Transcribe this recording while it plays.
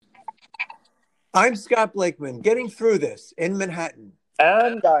I'm Scott Blakeman, getting through this in Manhattan.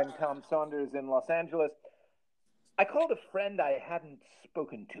 And I'm Tom Saunders in Los Angeles. I called a friend I hadn't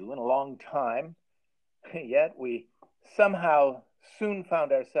spoken to in a long time, yet we somehow soon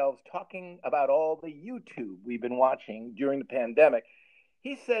found ourselves talking about all the YouTube we've been watching during the pandemic.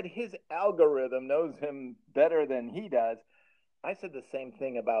 He said his algorithm knows him better than he does. I said the same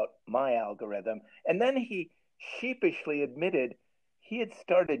thing about my algorithm. And then he sheepishly admitted he had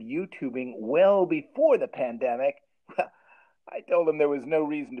started YouTubing well before the pandemic. I told him there was no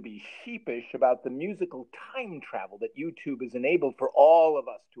reason to be sheepish about the musical time travel that YouTube has enabled for all of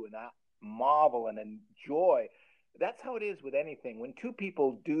us to marvel and enjoy. That's how it is with anything. When two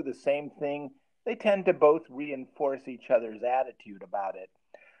people do the same thing, they tend to both reinforce each other's attitude about it.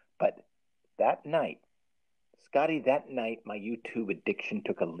 But that night, Scotty, that night, my YouTube addiction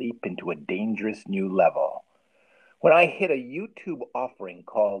took a leap into a dangerous new level. When I hit a YouTube offering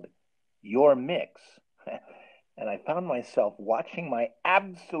called Your Mix, and I found myself watching my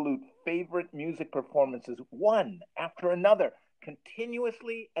absolute favorite music performances one after another,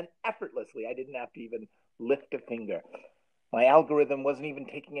 continuously and effortlessly. I didn't have to even lift a finger. My algorithm wasn't even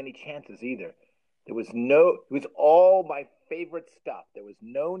taking any chances either. It was all my favorite stuff. There was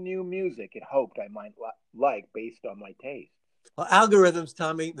no new music it hoped I might like based on my taste. Well, algorithms,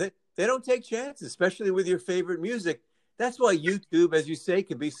 Tommy, they don't take chances, especially with your favorite music. That's why YouTube, as you say,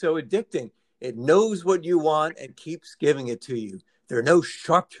 can be so addicting. It knows what you want and keeps giving it to you. There are no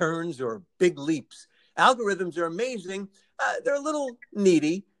sharp turns or big leaps. Algorithms are amazing. They're a little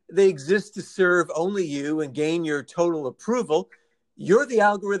needy. They exist to serve only you and gain your total approval. You're the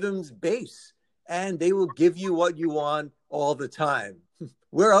algorithm's base, and they will give you what you want all the time.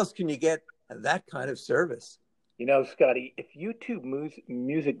 Where else can you get that kind of service? You know, Scotty, if YouTube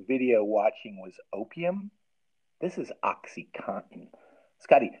music video watching was opium, this is OxyContin.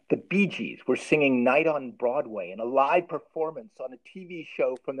 Scotty, the Bee Gees were singing Night on Broadway in a live performance on a TV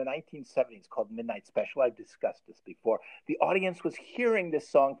show from the 1970s called Midnight Special. I've discussed this before. The audience was hearing this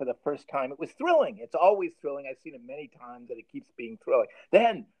song for the first time. It was thrilling. It's always thrilling. I've seen it many times and it keeps being thrilling.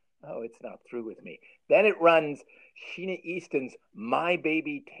 Then, oh, it's not through with me. Then it runs Sheena Easton's My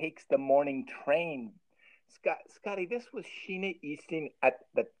Baby Takes the Morning Train. Scotty, this was Sheena Easton at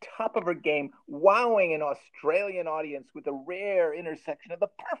the top of her game, wowing an Australian audience with a rare intersection of the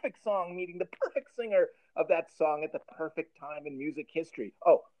perfect song meeting the perfect singer of that song at the perfect time in music history.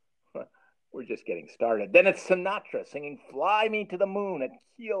 Oh, we're just getting started. Then it's Sinatra singing Fly Me to the Moon at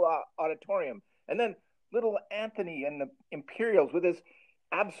Kiel Auditorium. And then little Anthony and the Imperials with his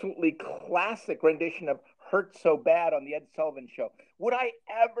absolutely classic rendition of Hurt So Bad on the Ed Sullivan Show. Would I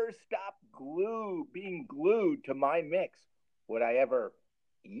ever stop being glued to my mix? Would I ever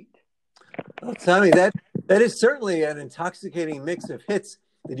eat? Well, Tommy, that is certainly an intoxicating mix of hits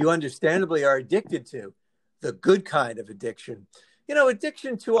that you understandably are addicted to, the good kind of addiction. You know,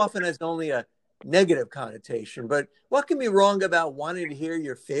 addiction too often has only a negative connotation, but what can be wrong about wanting to hear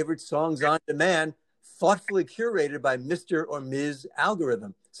your favorite songs on demand, thoughtfully curated by Mr. or Ms.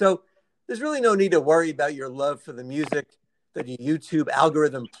 Algorithm? So there's really no need to worry about your love for the music that your YouTube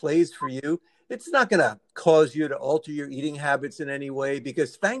algorithm plays for you. It's not going to cause you to alter your eating habits in any way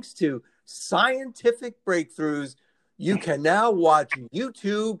because thanks to scientific breakthroughs, you can now watch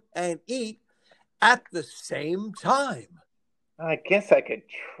YouTube and eat at the same time. I guess I could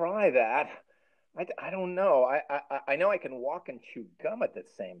try that. I don't know. I know I can walk and chew gum at the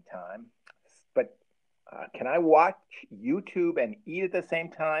same time, but can I watch YouTube and eat at the same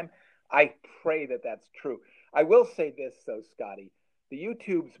time? I pray that that's true. I will say this, though, Scotty. The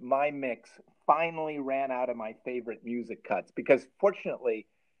YouTube's My Mix finally ran out of my favorite music cuts because fortunately,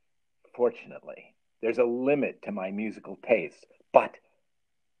 there's a limit to my musical taste. But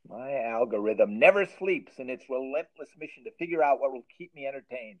my algorithm never sleeps in its relentless mission to figure out what will keep me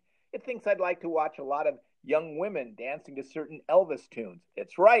entertained. It thinks I'd like to watch a lot of young women dancing to certain Elvis tunes.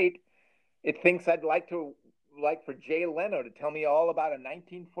 It's right. It thinks I'd like for Jay Leno to tell me all about a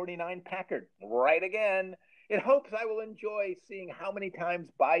 1949 Packard. Right again. It hopes I will enjoy seeing how many times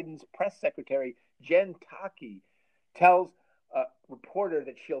Biden's press secretary, Jen Psaki, tells a reporter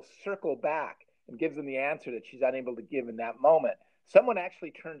that she'll circle back and gives them the answer that she's unable to give in that moment. Someone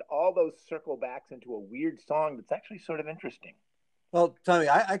actually turned all those circle backs into a weird song that's actually sort of interesting. Well, Tommy,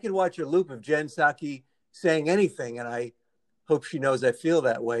 I can watch a loop of Jen Psaki saying anything, and I hope she knows I feel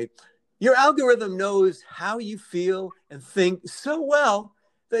that way. Your algorithm knows how you feel and think so well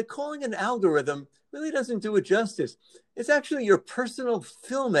that calling an algorithm really doesn't do it justice. It's actually your personal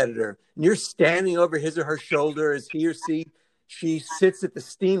film editor, and you're standing over his or her shoulder as he or she sits at the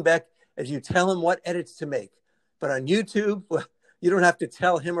Steenbeck as you tell him what edits to make. But on YouTube, well, You don't have to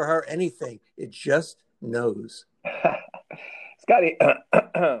tell him or her anything. It just knows. Scotty,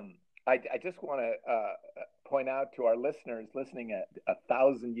 I just want to point out to our listeners listening at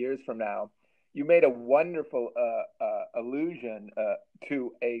 1,000 years from now, you made a wonderful allusion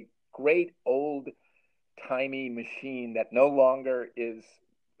to a great old timey machine that no longer is.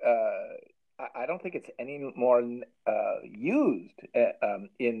 I don't think it's any more used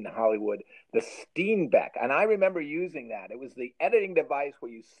in Hollywood. The Steenbeck, and I remember using that. It was the editing device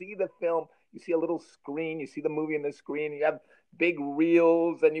where you see the film, you see a little screen, you see the movie in the screen, you have big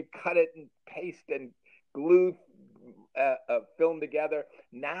reels, and you cut it and paste and glue film together.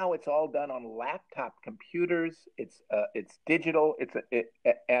 Now it's all done on laptop computers. It's digital.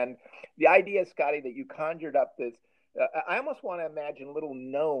 And the idea, Scotty, that you conjured up this. I almost want to imagine little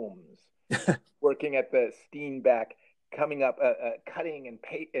gnomes working at the Steenbeck, coming up, cutting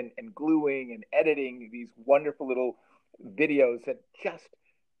and gluing and editing these wonderful little videos that just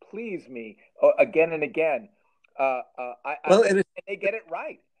please me again and again. And they get it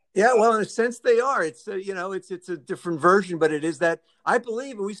right. Yeah, well, in a sense, they are. It's it's a different version, but it is that I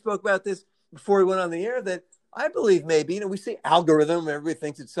believe, and we spoke about this before we went on the air, that I believe maybe we say algorithm, everybody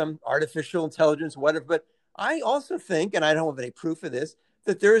thinks it's some artificial intelligence, whatever, but I also think, and I don't have any proof of this,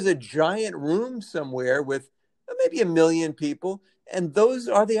 that there is a giant room somewhere with maybe 1 million people, and those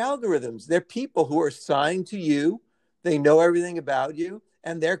are the algorithms. They're people who are assigned to you. They know everything about you,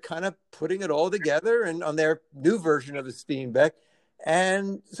 and they're kind of putting it all together and on their new version of the Steenbeck.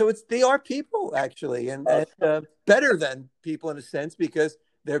 And so they are people actually, and better than people in a sense because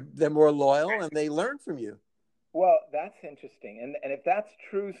they're more loyal and they learn from you. Well, that's interesting, and if that's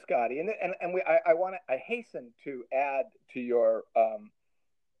true, Scotty, I hasten to add to your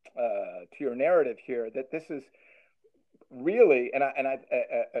narrative here that this is really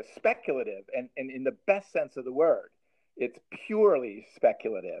speculative, and in the best sense of the word, it's purely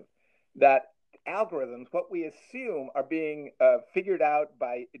speculative. That algorithms, what we assume, are being figured out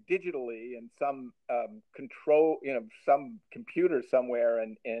by digitally in some control, some computer somewhere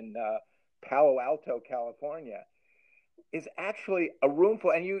in Palo Alto, California, is actually a room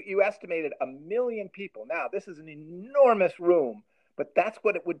full, and you estimated 1 million people. Now, this is an enormous room, but that's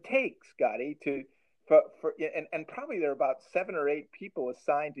what it would take, Scotty, and probably there are about 7 or 8 people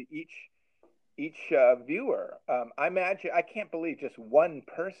assigned to each viewer. I can't believe just one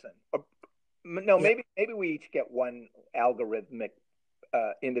person. No, maybe we each get one algorithmic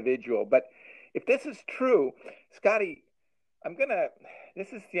individual. But if this is true, Scotty,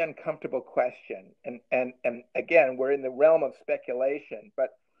 this is the uncomfortable question. And again, we're in the realm of speculation, but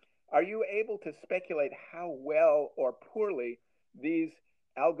are you able to speculate how well or poorly these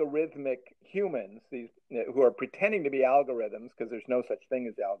algorithmic humans, these who are pretending to be algorithms, because there's no such thing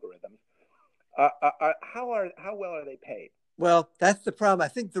as algorithms, how well are they paid? Well, that's the problem. I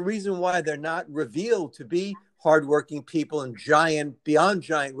think the reason why they're not revealed to be hardworking people in beyond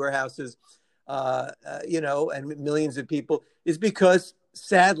giant warehouses, and millions of people, is because,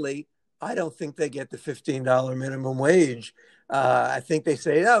 sadly, I don't think they get the $15 minimum wage. I think they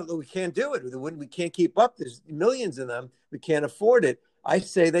say, "Oh, we can't do it. We can't keep up. There's millions of them. We can't afford it." I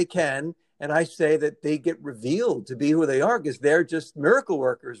say they can, and I say that they get revealed to be who they are because they're just miracle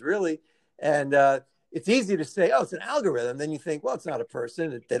workers, really. And it's easy to say, "Oh, it's an algorithm." Then you think, "Well, it's not a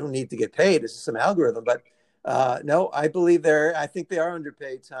person. They don't need to get paid. It's some algorithm." But no, I think they are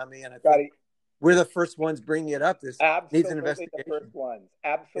underpaid, Tommy, and I think we're the first ones bringing it up. This needs an investigation. The first ones.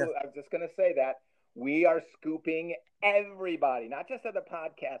 Absolutely. Yeah. I was just going to say that. We are scooping everybody, not just at the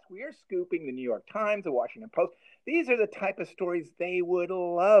podcast. We are scooping the New York Times, the Washington Post. These are the type of stories they would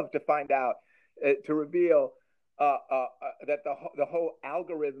love to find out, to reveal that the whole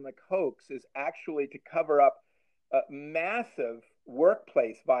algorithmic hoax is actually to cover up massive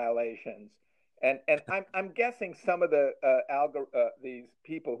workplace violations. And I'm guessing some of the these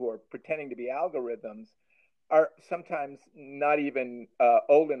people who are pretending to be algorithms are sometimes not even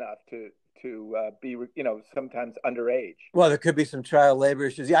old enough to be, sometimes underage. Well, there could be some child labor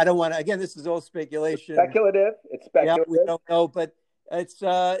issues. Yeah, I don't want to. Again, this is all speculation. It's speculative. Yeah, we don't know, but it's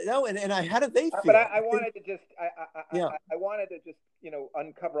no. And how do they feel? But I wanted to just, I wanted to just,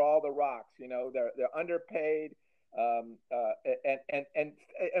 uncover all the rocks. They're underpaid. And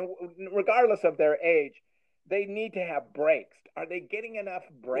regardless of their age, they need to have breaks. Are they getting enough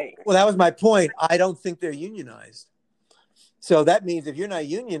breaks? Well, that was my point. I don't think they're unionized. So that means if you're not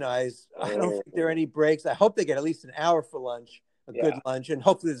unionized, I don't think there are any breaks. I hope they get at least an hour for lunch, good lunch, and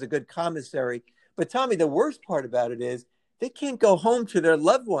hopefully there's a good commissary. But Tommy, the worst part about it is they can't go home to their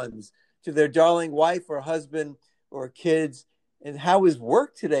loved ones, to their darling wife or husband or kids. And how is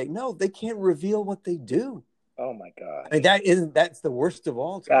work today? No, they can't reveal what they do. Oh my gosh. I mean, that's the worst of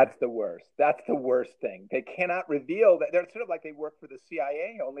all, Tom. That's the worst. That's the worst thing. They cannot reveal that they're sort of like they work for the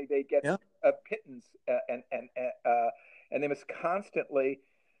CIA, only they get Yeah. a pittance, and they must constantly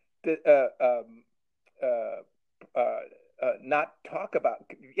uh, um, not talk about.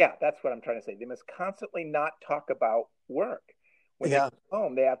 Yeah, that's what I'm trying to say. They must constantly not talk about work when they Yeah. get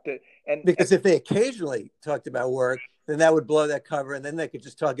home. They have to, and Because if they occasionally talked about work, then that would blow that cover, and then they could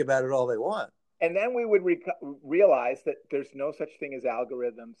just talk about it all they want. and then we would realize that there's no such thing as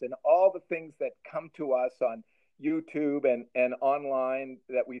algorithms, and all the things that come to us on YouTube and online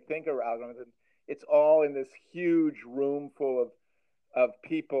that we think are algorithms. It's all in this huge room full of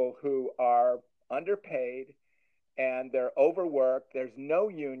people who are underpaid and they're overworked. There's no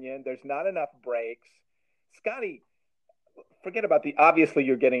union. There's not enough breaks. Scotty, forget about the obviously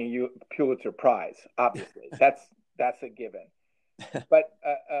you're getting a Pulitzer Prize. Obviously, that's a given. But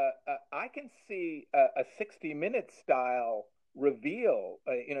I can see a 60-minute style reveal.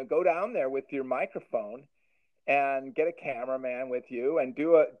 Go down there with your microphone and get a cameraman with you and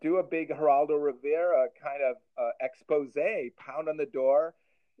do a big Geraldo Rivera kind of expose, pound on the door.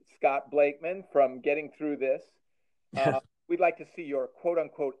 Scott Blakeman, from Getting Through This, we'd like to see your quote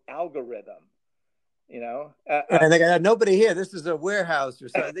unquote algorithm. And they got nobody here. This is a warehouse or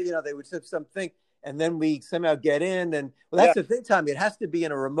something. They would say something, and then we somehow get in. And well, that's the thing, Tommy. It has to be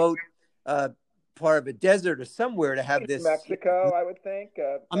in a remote part of a desert or somewhere to have this. Mexico, I would think.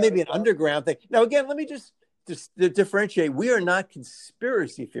 Maybe an underground thing. Now, again, let me just differentiate. We are not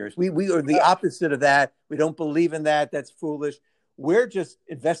conspiracy theorists. We are the opposite of that. We don't believe in that. That's foolish. We're just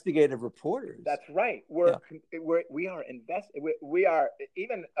investigative reporters. That's right. We are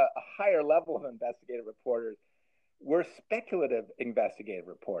even a higher level of investigative reporters. We're speculative investigative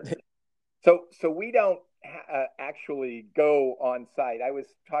reporters. So we don't actually go on site. I was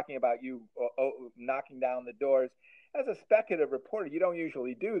talking about you knocking down the doors. As a speculative reporter, you don't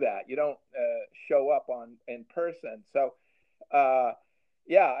usually do that. You don't show up in person. So, I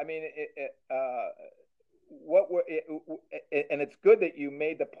mean, and it's good that you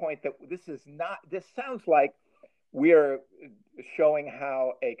made the point that this sounds like we're showing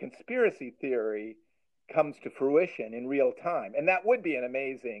how a conspiracy theory comes to fruition in real time, and that would be an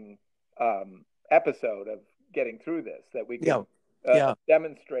amazing episode of Getting Through This, that we can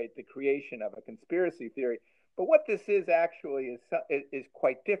demonstrate the creation of a conspiracy theory. But what this is actually is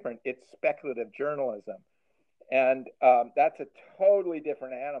quite different. It's speculative journalism. And that's a totally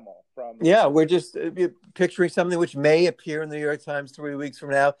different animal from. Yeah, we're just picturing something which may appear in the New York Times 3 weeks from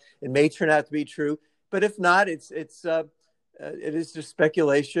now. It may turn out to be true, but if not, it is just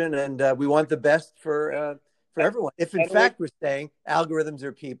speculation, and we want the best for everyone. If in fact we're saying algorithms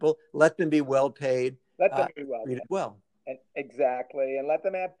are people, let them be well paid. Let them be well paid. Well, and exactly, and let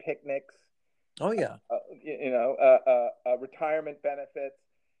them have picnics. Oh yeah, retirement benefits.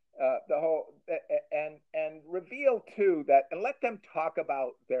 The whole and reveal too that, and let them talk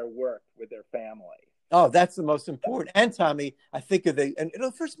about their work with their family. Oh, that's the most important. And Tommy, I think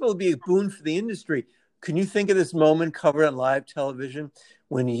first of all, it'll be a boon for the industry. Can you think of this moment covered on live television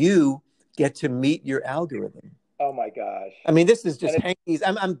when you get to meet your algorithm? Oh my gosh! I mean, this is just hankies.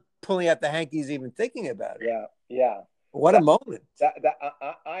 I'm pulling out the hankies even thinking about it. Yeah. What a moment!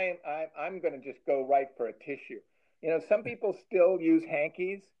 I'm going to just go right for a tissue. Some people still use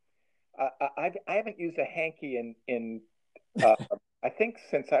hankies. I haven't used a hanky in I think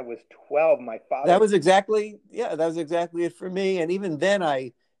since I was 12. My father. That was exactly it for me. And even then,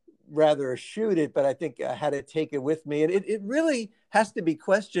 I rather eschewed it, but I think I had to take it with me. And it really has to be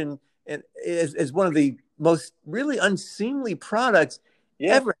questioned as one of the most really unseemly products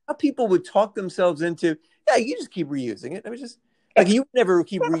ever. How people would talk themselves into, you just keep reusing it. I mean, just like you would never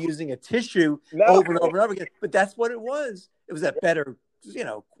keep reusing a tissue over and over and over again. But that's what it was. It was that better.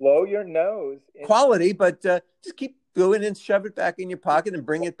 Blow your nose quality, but just keep going and shove it back in your pocket and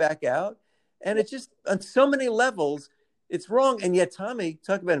bring it back out. And it's just on so many levels, it's wrong. And yet, Tommy,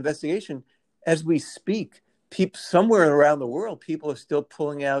 talk about investigation. As we speak, somewhere around the world, people are still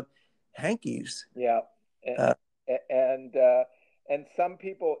pulling out hankies. Yeah, and some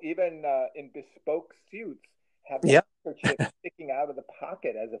people even in bespoke suits have handkerchiefs sticking out of the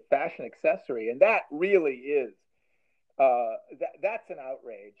pocket as a fashion accessory, and that really is. That's an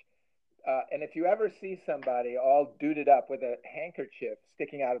outrage. And if you ever see somebody all duded up with a handkerchief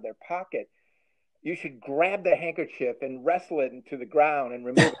sticking out of their pocket, you should grab the handkerchief and wrestle it into the ground and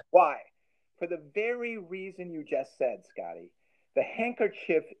remove it. Why? For the very reason you just said, Scotty. The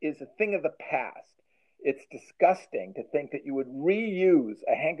handkerchief is a thing of the past. it's disgusting to think that you would reuse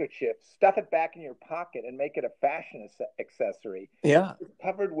a handkerchief, stuff it back in your pocket, and make it a fashion accessory. Yeah. It's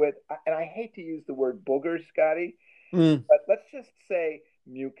covered with, and I hate to use the word booger, Scotty, Mm. but let's just say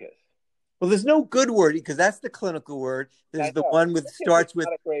mucus. Well, there's no good word because that's the clinical word. There's the one with starts with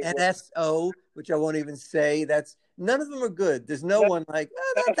NSO, which I won't even say. That's none of them are good. There's no one like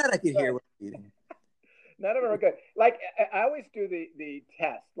that I could hear what I'm eating. None of them are good. Like I always do the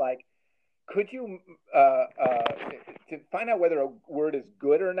test. Like, could you to find out whether a word is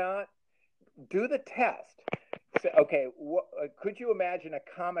good or not? Do the test. So, okay, could you imagine a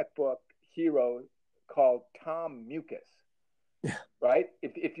comic book hero called Tom Mucus? Yeah. Right?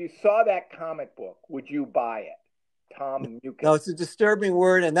 If you saw that comic book, would you buy it? Tom Mucus. No, it's a disturbing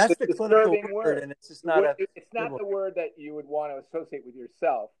word, and that's the clinical word, and it's just not it's not the word that you would want to associate with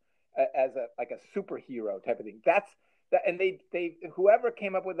yourself as a superhero type of thing. That's that, and they whoever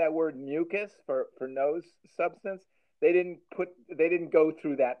came up with that word mucus for nose substance, they didn't go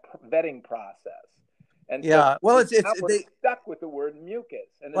through that vetting process. And yeah, so well, they stuck with the word mucus.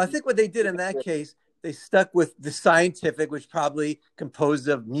 And well, I think what they did in that case, they stuck with the scientific, which probably composed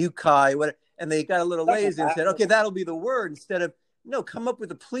of muci, whatever, and they got a little lazy and said, okay, that'll be the word instead of come up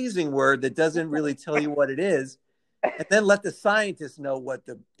with a pleasing word that doesn't really tell you what it is, and then let the scientists know what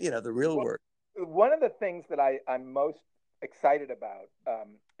the real word. One of the things that I'm most excited about,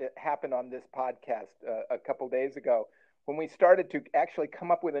 it happened on this podcast a couple days ago when we started to actually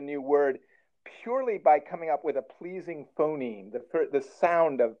come up with a new word purely by coming up with a pleasing phoneme, the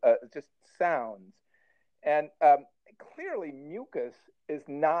sound of just sounds. And clearly mucus is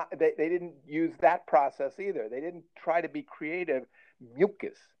not, they didn't use that process either. They didn't try to be creative.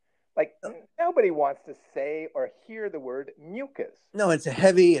 Mucus. Like nobody wants to say or hear the word mucus. No, it's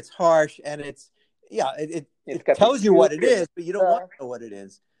heavy, it's harsh, and it tells you what it is, but you don't want to know what it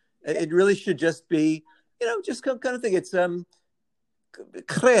is. It really should just be, just kind of thing. It's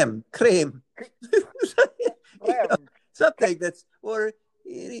creme. Something that's or.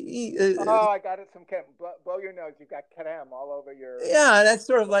 I got it. Some creme. Blow your nose. You got creme all over your. Yeah, that's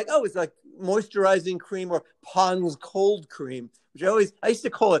sort of like it's like moisturizing cream or Pond's cold cream, which I used to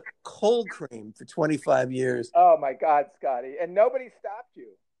call it cold cream for 25 years. Oh my God, Scotty! And nobody stopped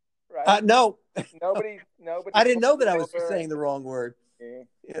you, right? No, nobody. I didn't know that I was saying the wrong word.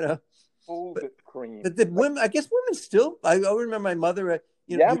 Cold cream. The women, I guess women still. I remember my mother.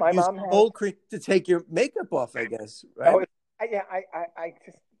 My mom had cold cream to take your makeup off. I guess, right? Oh, I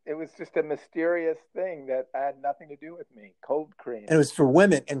just it was just a mysterious thing that had nothing to do with me. Cold cream. And it was for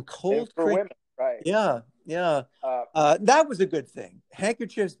women and cold cream. For women, right? Yeah. That was a good thing.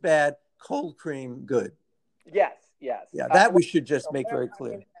 Handkerchiefs bad, cold cream good. Yes. Yeah, that we should just make very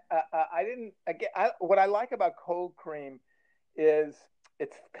clear. What I like about cold cream is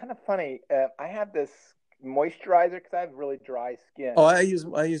it's kind of funny. I have this moisturizer because I have really dry skin. Oh, I use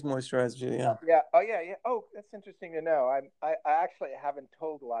moisturizer too. Yeah. Yeah. Oh, yeah. Oh, that's interesting to know. I actually haven't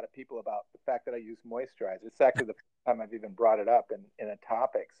told a lot of people about the fact that I use moisturizer. It's actually the first time I've even brought it up in a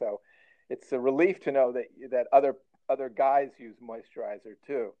topic. So it's a relief to know that other guys use moisturizer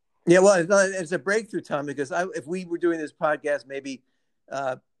too. Yeah. Well, it's a breakthrough, Tom, because if we were doing this podcast maybe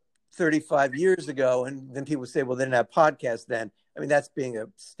 35 years ago, and then people say, well, they didn't have podcasts then. I mean, that's being a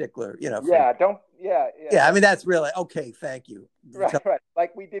stickler, Yeah. I mean, that's really okay. Thank you. Right.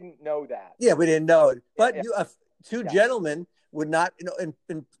 Like we didn't know that. Yeah, we didn't know it. But two gentlemen would not,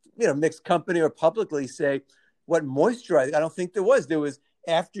 in mixed company or publicly say what moisturizer. I don't think there was. There was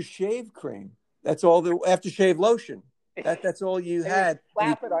aftershave cream. That's all. The aftershave lotion. That's all you had.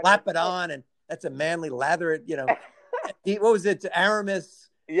 Slap it on, and that's a manly lather. It. What was it? Aramis.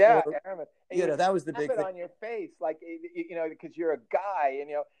 Yeah, Aramis. That was the big thing on your face, like because you're a guy,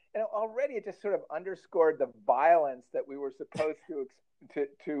 and already it just sort of underscored the violence that we were supposed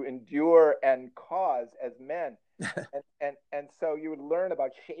to endure and cause as men, and so you would learn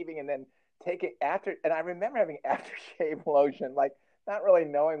about shaving and then take it after. And I remember having aftershave lotion, like not really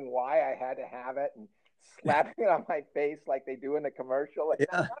knowing why I had to have it, and slapping it on my face like they do in the commercial. Like,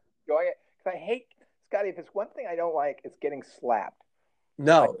 I'm not enjoying it because I hate, Scotty. If it's one thing I don't like, it's getting slapped.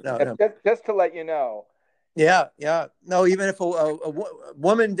 No. Just to let you know. Yeah. No, even if a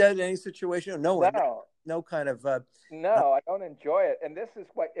woman did any situation, no kind of. No, I don't enjoy it. And this is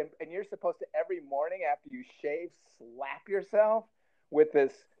and you're supposed to every morning after you shave, slap yourself with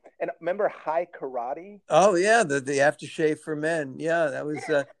this. And remember High Karate? Oh yeah, the aftershave for men. Yeah, that was.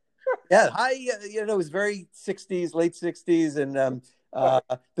 High. It was very 60s, late 60s, and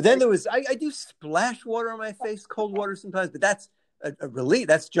but then there was. I do splash water on my face, cold water sometimes, but that's a relief.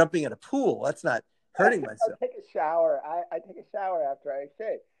 That's jumping in a pool. That's not hurting myself. I take a shower. I take a shower after I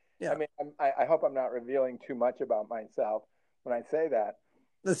shave. I mean, I hope I'm not revealing too much about myself when I say that.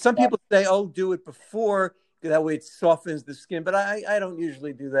 Some people say, "Oh, do it before, that way it softens the skin," but I don't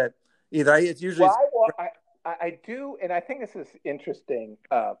usually do that either. It's usually I do, and I think this is interesting.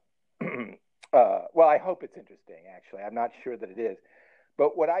 Well, I hope it's interesting. Actually, I'm not sure that it is,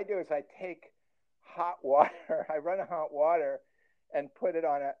 but what I do is I take hot water. I run a hot water and put it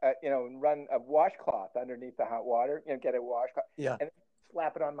on and run a washcloth underneath the hot water. Get a washcloth, and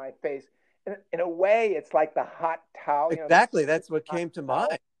slap it on my face. And in a way, it's like the hot towel. Exactly, that's what came to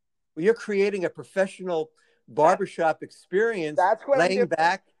mind. Well, you're creating a professional barbershop experience. That's what laying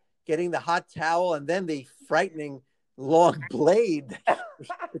back, getting the hot towel, and then the frightening long blade,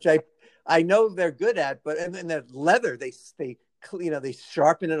 which I know they're good at. But and then the leather, they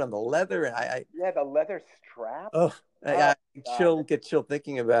sharpen it on the leather, and the leather strap. I get chill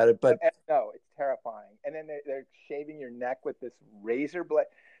thinking about it. But no, it's terrifying. And then they're shaving your neck with this razor blade.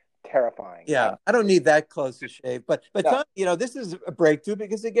 Terrifying. Yeah, I don't need that close to shave. But no. Tom, this is a breakthrough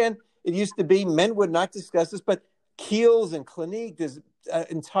because, again, it used to be men would not discuss this, but Kiehl's and Clinique, there's an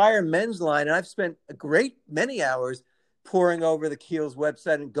entire men's line. And I've spent a great many hours poring over the Kiehl's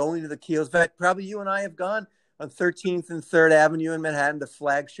website and going to the Kiehl's. In fact, probably you and I have gone on 13th and 3rd Avenue in Manhattan, the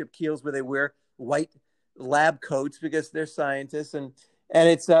flagship Kiehl's, where they wear white lab coats because they're scientists. And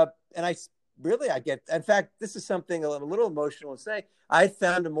it's, and I get, in fact, this is something a little emotional to say. I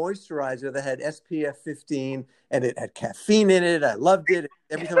found a moisturizer that had SPF 15 and it had caffeine in it. I loved it.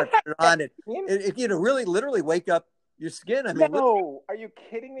 Every time I put it on, it really literally wake up your skin. I mean, no, are you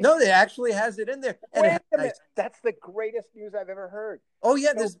kidding me? No, it actually has it in there. Wait a minute. That's the greatest news I've ever heard. Oh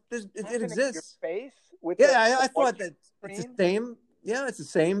yeah, it exists. Your face with I thought that it's the same. Yeah, it's the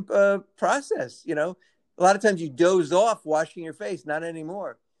same process. A lot of times you doze off washing your face. Not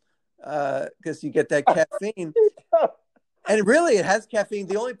anymore, because you get that caffeine. And really, it has caffeine.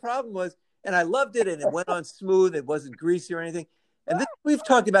 The only problem was, and I loved it, and it went on smooth. It wasn't greasy or anything. And we've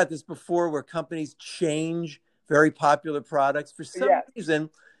talked about this before, where companies change very popular products. For some reason,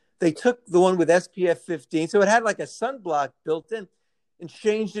 they took the one with SPF 15, so it had like a sunblock built in, and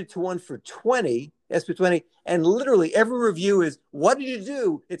changed it to one for 20, SPF 20. And literally every review is, "What did you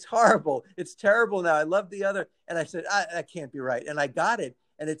do? It's horrible. It's terrible now. I love the other." And I said, that can't be right. And I got it,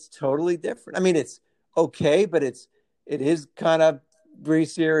 and it's totally different. I mean, it's okay, but it is kind of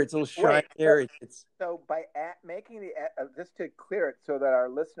greasier. It's a little shinier. So by making just to clear it so that our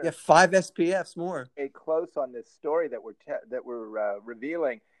listeners 5 SPFs more. Stay close on this story that we're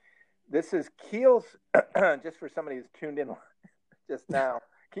revealing. This is Kiehl's. Just for somebody who's tuned in just now,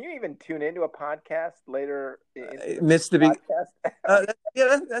 can you even tune into a podcast later? Missed the podcast.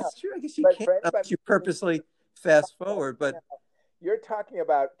 That's true. I guess you can't. Unless you purposely fast forward, but you're talking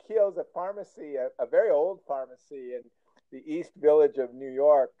about Kiehl's, a pharmacy, a very old pharmacy in the East Village of New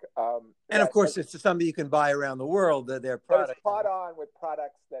York. And of course, it's something you can buy around the world. Their products. Spot on with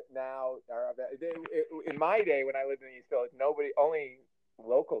products that now are in my day when I lived in the East Village, only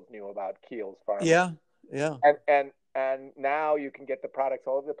locals knew about Kiehl's Pharmacy. Yeah. And now you can get the products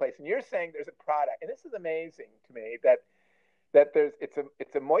all over the place. And you're saying there's a product, and this is amazing to me that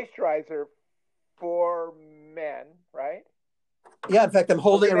it's a moisturizer for men, right? Yeah, in fact, I'm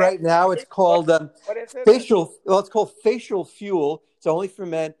holding it right now. It's called what is it? Facial. Well, it's called Facial Fuel. It's only for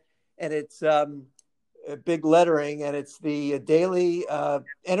men, and it's big lettering, and it's the daily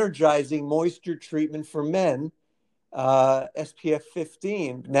energizing moisture treatment for men, SPF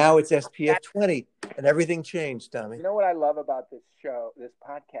 15. Now it's SPF 20, and everything changed, Tommy. You know what I love about this show, this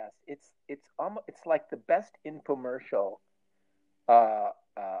podcast? It's like the best infomercial.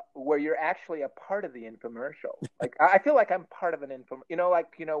 Where you're actually a part of the infomercial. Like I feel like I'm part of an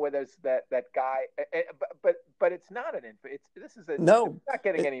infomercial. Where there's that guy, but it's not an info. I'm not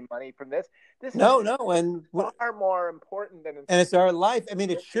getting any money from this. This is and far more important than. And it's our life. I mean,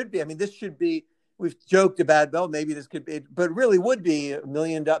 it should be. I mean, this should be. We've joked about, well, maybe this could be, but really would be a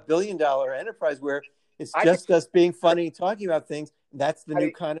billion-dollar enterprise where it's just us being funny, talking about things. That's the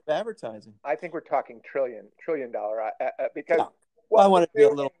new kind of advertising. I think we're talking trillion dollar because. Yeah. Well, I want to be a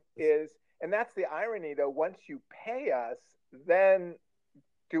little. And that's the irony, though. Once you pay us, then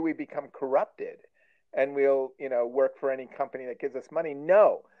do we become corrupted, and we'll work for any company that gives us money?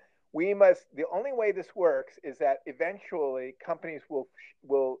 No, we must. The only way this works is that eventually companies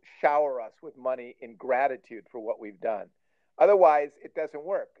will shower us with money in gratitude for what we've done. Otherwise, it doesn't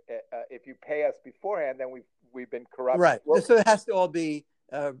work. If you pay us beforehand, then we've been corrupted. Right. So it has to all be.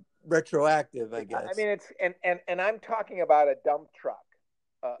 Retroactive, I guess. I mean, it's and I'm talking about a dump truck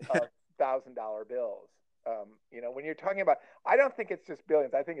of $1,000 bills. When you're talking about, I don't think it's just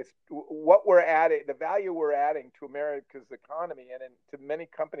billions. I think it's what we're adding, the value we're adding to America's economy and to many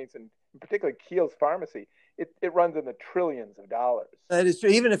companies, and in particular Kiehl's Pharmacy. It runs in the trillions of dollars. That is true.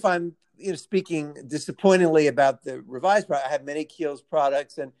 Even if I'm, speaking disappointingly about the revised product, I have many Kiehl's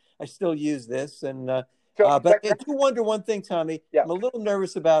products, and I still use this. And but I do wonder one thing, Tommy. Yeah. I'm a little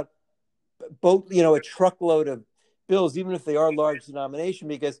nervous about both, a truckload of bills, even if they are large denomination,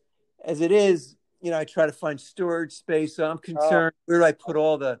 because as it is, I try to find storage space. So I'm concerned, where do I put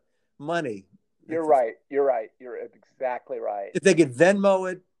all the money? You're right. You're exactly right. If they could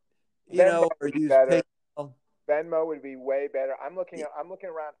Venmo it, or use PayPal. Venmo would be way better. I'm looking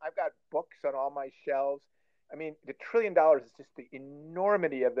around. I've got books on all my shelves. I mean, the $1 trillion is just the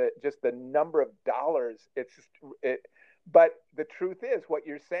enormity of just the number of dollars. It's just it. But the truth is, what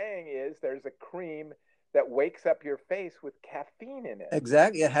you're saying is there's a cream that wakes up your face with caffeine in it.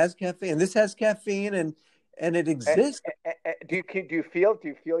 Exactly, it has caffeine. This has caffeine, and it exists. Do you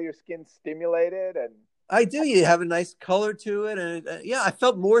feel your skin stimulated? And I do. You have a nice color to it, and I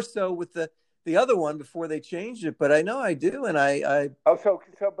felt more so with the other one before they changed it. But I know I do, and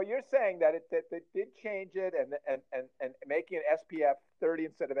but you're saying that it did change it, and making it SPF 30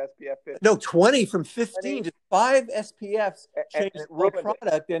 instead of SPF 50. No, 20 from 15. Just 5 SPFs changed the whole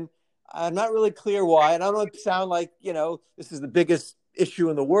product, and I'm not really clear why. And I don't want to sound like this is the biggest issue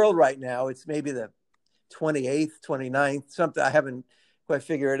in the world right now. It's maybe the 28th, 29th, something. I haven't quite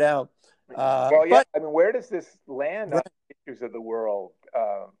figured it out. But, I mean, where does this land on the issues of the world?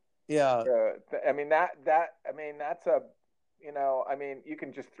 I mean that's a, you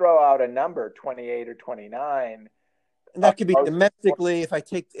can just throw out a number, 28 or 29. And that could be domestically. If I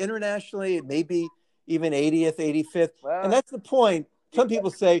take internationally, it may be even 80th, 85th. Well, and that's the point. Some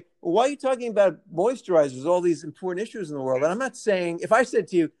people say, well, why are you talking about moisturizers, all these important issues in the world? And I'm not saying, if I said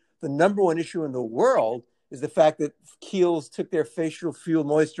to you, the number one issue in the world is the fact that Kiehl's took their facial fuel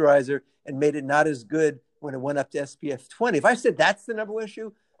moisturizer and made it not as good when it went up to SPF 20. If I said that's the number one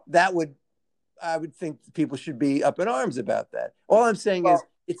issue, I would think people should be up in arms about that. All I'm saying is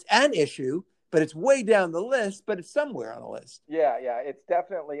it's an issue, but it's way down the list, but it's somewhere on the list. Yeah, it's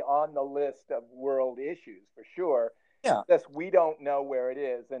definitely on the list of world issues for sure. Yeah. Just we don't know where it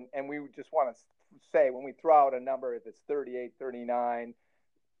is. And we just want to say, when we throw out a number, if it's 38, 39,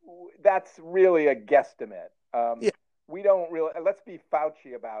 that's really a guesstimate. We don't really, let's be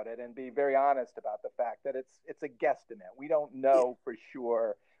Fauci about it and be very honest about the fact that it's a guesstimate. We don't know for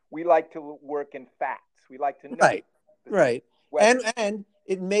sure. We like to work in facts. We like to know. Right. And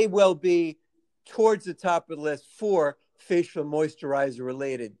it may well be towards the top of the list for facial moisturizer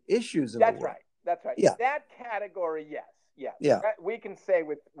related issues in the world. That's right. Yeah. That category, yes. Yeah. We can say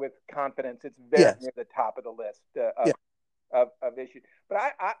with confidence it's very near the top of the list of issues. But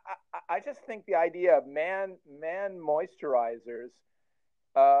I just think the idea of man moisturizers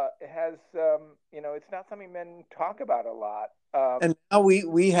has it's not something men talk about a lot. And now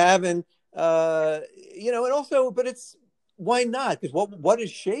we have, and and also, but it's, why not? Because what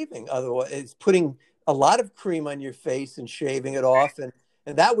is shaving? Otherwise, it's putting a lot of cream on your face and shaving it off, and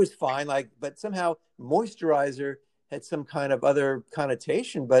that was fine. But somehow moisturizer had some kind of other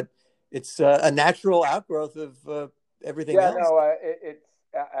connotation. But it's a natural outgrowth of everything else. It's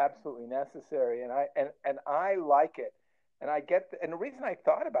absolutely necessary, and I like it. And and the reason I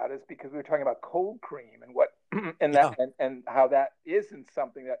thought about it is because we were talking about cold cream and what and that and how that isn't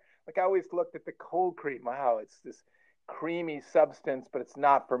something that, like, I always looked at the cold cream. Wow, it's this creamy substance, but it's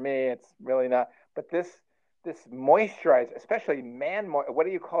not for me. It's really not. But this moisturizer, especially what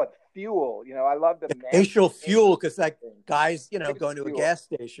do you call it? Fuel. I love the facial fuel, because like guys, going to a gas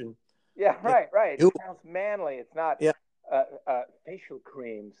station. Yeah, right. It sounds manly. It's not. Yeah. Facial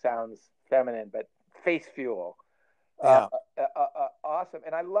cream sounds feminine, but face fuel. Yeah. Awesome.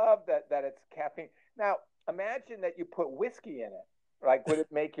 And I love that it's caffeine. Now, imagine that you put whiskey in it. Like, would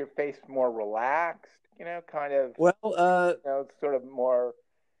it make your face more relaxed? Kind of. Well, sort of more.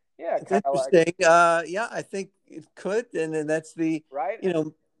 Yeah, it's interesting. I think it could, and then that's the right.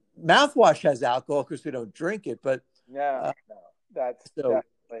 Mouthwash has alcohol because we don't drink it, but no, that's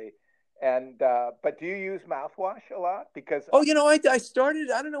definitely. And but do you use mouthwash a lot? Because I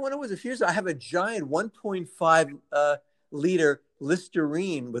started, I don't know when it was, a few years ago. I have a giant 1.5 liter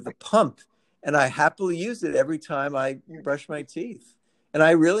Listerine with a pump, and I happily use it every time I brush my teeth, and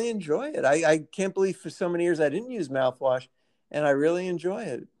I really enjoy it. I can't believe for so many years I didn't use mouthwash, and I really enjoy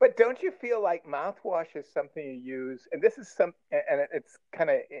it. But don't you feel like mouthwash is something you use, and this is and it's kind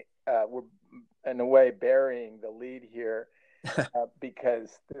of we're in a way burying the lead here.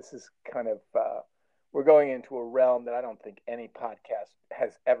 Because this is kind of we're going into a realm that I don't think any podcast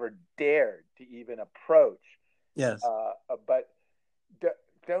has ever dared to even approach. Yes. But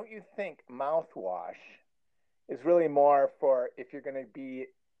don't you think mouthwash is really more for if you're going to be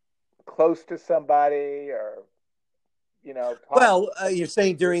close to somebody, or Well, you're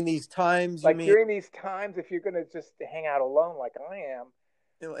saying during these times, you like mean? during these times, if you're going to just hang out alone like I am,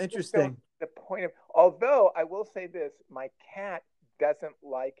 just don't Interesting. the point of. Although I will say this, my cat doesn't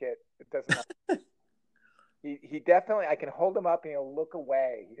like it. It doesn't. He definitely. I can hold him up and he'll look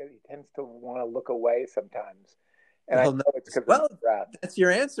away. He tends to want to look away sometimes, and I Well, know it's because of well, the breath. that's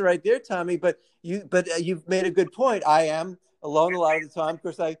your answer right there, Tommy. But you've made a good point. I am alone a lot of the time. Of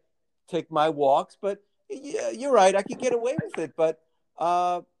course, I take my walks, but yeah, you're right. I could get away with it, but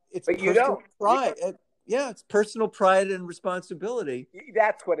it's But you personal don't. pride. Yeah, it's personal pride and responsibility.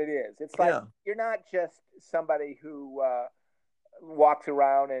 That's what it is. It's like Yeah. you're not just somebody who walks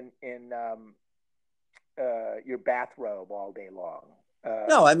around in your bathrobe all day long.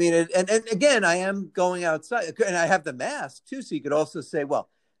 No, I mean, and again, I am going outside, and I have the mask too. So you could also say, well,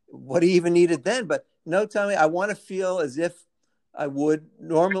 what do you even need it then? But no, Tommy, I want to feel as if I would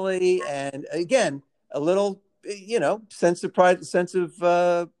normally, and again, a little, sense of pride, sense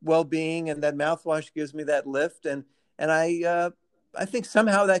of well-being, and that mouthwash gives me that lift, and I think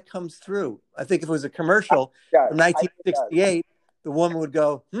somehow that comes through. I think if it was a commercial from I think it does. 1968, the woman would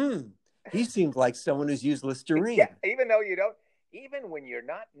go, he seems like someone who's used Yeah, Listerine. even though you don't, even when you're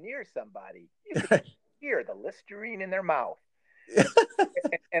not near somebody, you can hear the Listerine in their mouth.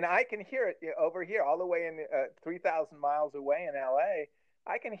 And I can hear it over here, all the way in 3,000 miles away in LA.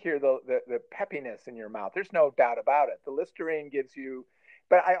 I can hear the peppiness in your mouth. There's no doubt about it. The Listerine gives you,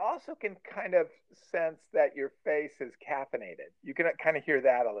 but I also can kind of sense that your face is caffeinated. You can kind of hear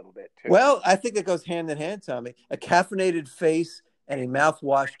that a little bit too. Well, I think it goes hand in hand, Tommy. A caffeinated face and a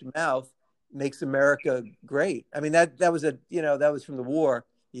mouth-washed mouth makes America great. I mean, that was that was from the war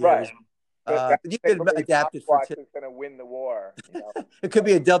years. Right. But You could adapt it for mouthwash is going to win the war. It could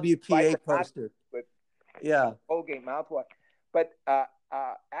be a WPA Like poster. with Yeah. Colgate mouthwash. But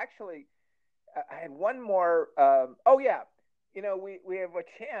actually, I had one more. Oh yeah, we have a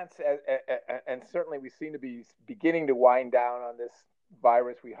chance, and certainly we seem to be beginning to wind down on this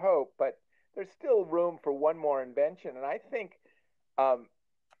virus. We hope, but there's still room for one more invention, and I think um,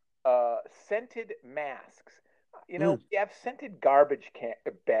 scented masks. We have scented garbage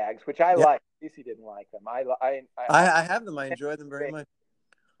bags, which I like. Lucy didn't like them. I have them. I enjoy them very much.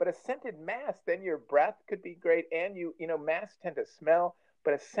 But a scented mask, then your breath could be great, and masks tend to smell,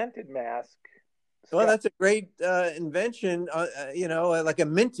 but a scented mask. Well, that's a great invention. Like a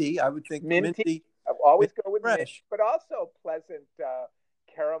minty. I would think minty. I always go with fresh, mint, but also pleasant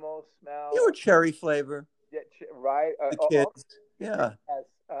caramel smell. Or cherry flavor. Yeah, right. The kids. Yeah. Has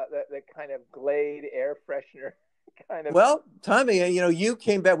the kind of Glade air freshener kind of. Well, Tommy, you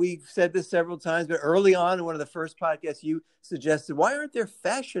came back. We've said this several times, but early on in one of the first podcasts, you suggested, why aren't there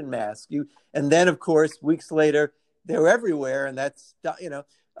fashion masks? And then, of course, weeks later, they're everywhere, and that's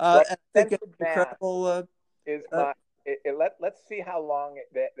I think it's incredible. Let's see how long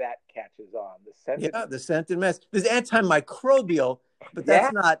that catches on. The scented mask. There's antimicrobial, but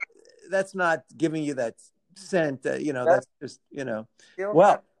that's not giving you that scent. That's just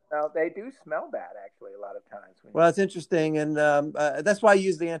well. No, they do smell bad, actually, a lot of times. Well, it's interesting, and that's why I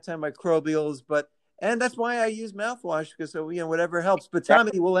use the antimicrobials, and that's why I use mouthwash, because whatever helps. But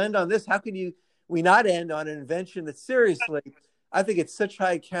Tommy, we'll end on this. How can we not end on an invention that seriously, I think it's such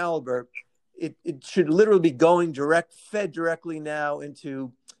high caliber, it should literally be fed directly now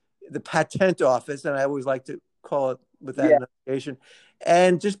into the patent office, and I always like to call it with that enunciation,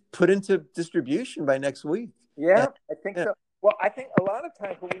 and just put into distribution by next week. Yeah, I think so. Well, I think a lot of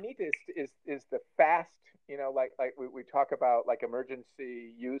times what we need is the fast, like we talk about, like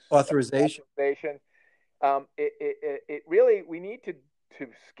emergency use authorization. It really, we need to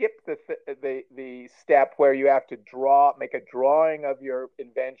skip the step where you have to make a drawing of your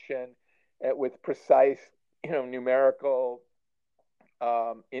invention with precise, numerical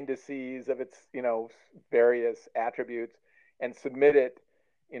indices of its, various attributes, and submit it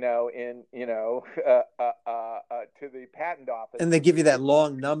to the patent office. And they give you that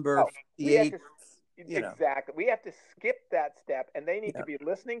long number. Exactly. We have to skip that step, and they need to be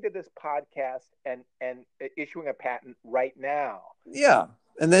listening to this podcast and issuing a patent right now. Yeah.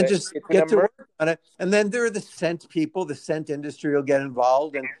 And then just get to work on it. And then there are the scent people. The scent industry will get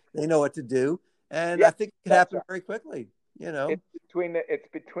involved, and they know what to do. And I think it can happen very quickly. It's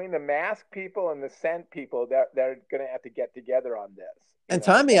between the mask people and the scent people that they're going to have to get together on this. And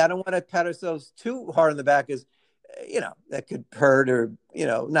Tommy, I don't want to pat ourselves too hard on the back, as that could hurt, or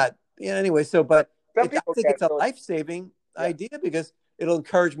not. Anyway, but Some I people think get it's a really, life-saving yeah, idea because it'll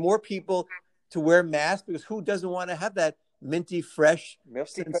encourage more people to wear masks because who doesn't want to have that minty, fresh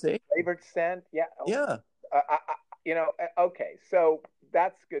milky sensation? flavored scent. Yeah. Oh, Yeah. okay. So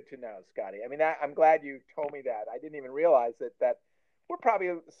that's good to know, Scotty. I mean, I'm glad you told me that. I didn't even realize that we're probably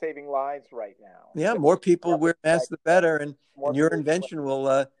saving lives right now. Yeah, So, more yeah, people wear masks, the better, more and your people. invention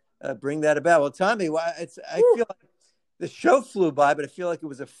will bring that about. Well, Tommy, I feel like the show flew by, but I feel like it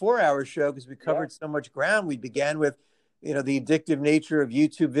was a 4-hour show because we Yeah. covered so much ground. We began with, the addictive nature of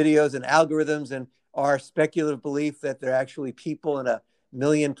YouTube videos and algorithms, and our speculative belief that there are actually people in a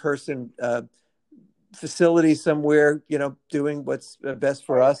million-person facility somewhere, doing what's best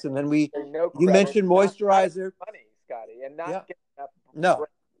for Right. us. And then There's no you credit, mentioned not moisturizer. money, Scotty, and not Yeah, getting enough no, break.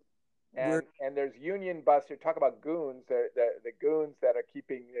 we're And there's union busters. Talk about goons, the goons that are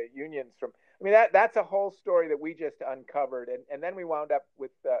keeping the unions from. I mean, that's a whole story that we just uncovered, and then we wound up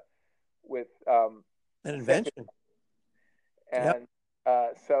with an Cynthia. invention. Yep.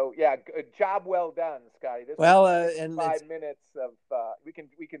 And so yeah, good job well done, Scotty. This was Well, and it's 5 minutes of we can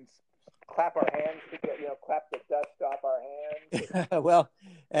clap our hands to get, clap the dust off our hands. well, You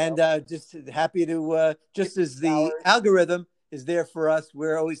and know, just happy to get just as the showers. algorithm is there for us,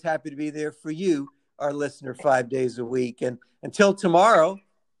 we're always happy to be there for you, our listener, 5 days a week. And until tomorrow,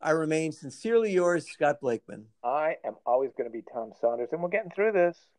 I remain sincerely yours, Scott Blakeman. I am always going to be Tom Saunders, and we're getting through this.